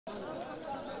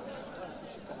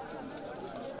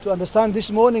to understand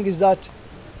this morning is that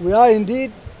we are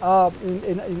indeed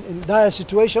in dire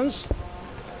situations.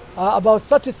 About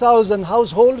 30,000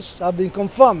 households have been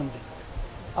confirmed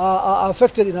are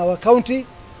affected in our county,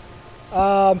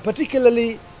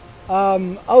 particularly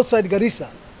outside Garissa.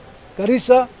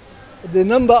 Garissa, the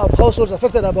number of households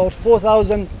affected about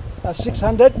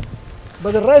 4,600,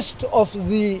 but the rest of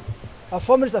the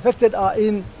families affected are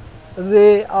in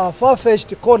the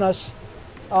far-fetched corners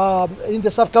in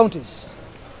the sub-counties.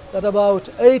 That about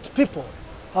 8 people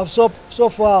have so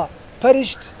far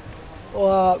perished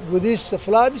with these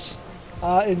floods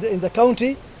in the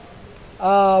county,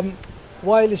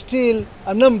 while still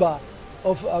a number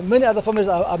of many other families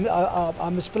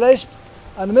are misplaced,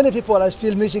 and many people are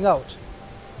still missing out.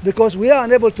 Because we are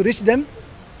unable to reach them,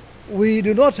 we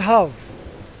do not have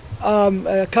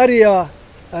carrier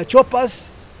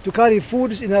choppers to carry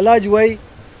foods in a large way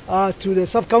to the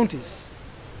sub-counties.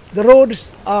 The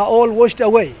roads are all washed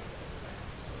away.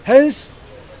 Hence,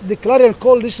 the clarion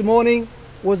call this morning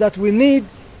was that we need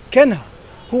Kenya,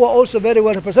 who are also very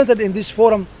well represented in this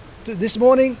forum this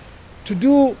morning, to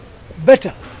do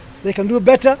better. They can do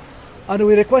better, and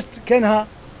we request Kenya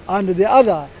and the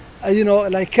other,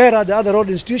 like Kera, the other road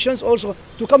institutions also,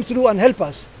 to come through and help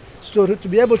us to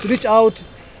be able to reach out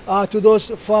to those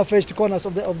far-fetched corners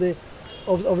of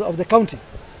the county.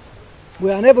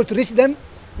 We are unable to reach them.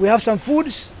 We have some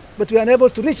foods, but we are unable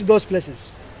to reach those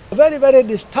places. A very, very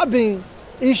disturbing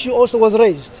issue also was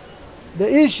raised.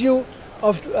 The issue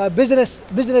of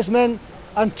businessmen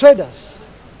and traders.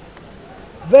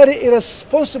 Very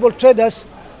irresponsible traders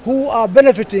who are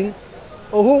benefiting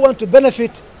or who want to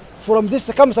benefit from these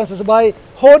circumstances by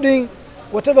hoarding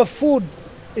whatever food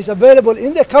is available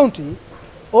in the county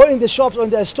or in the shops or in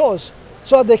their stores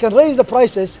so that they can raise the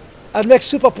prices and make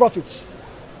super profits.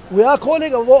 We are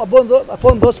calling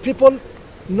upon those people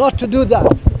not to do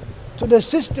that, to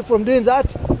desist from doing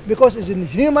that, because it's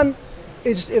inhuman,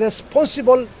 it's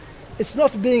irresponsible, it's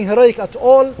not being heroic at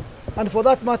all, and for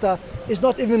that matter, it's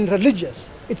not even religious.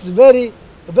 It's very,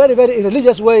 very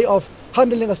irreligious way of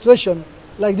handling a situation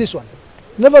like this one.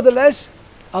 Nevertheless,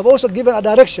 I've also given a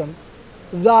direction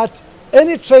that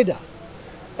any trader,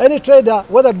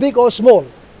 whether big or small,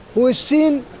 who is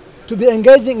seen to be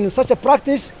engaging in such a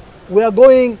practice, we are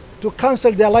going to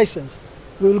cancel their license.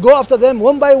 We will go after them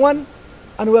one by one,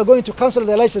 and we are going to cancel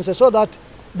their licenses so that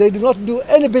they do not do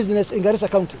any business in Garissa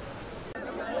County.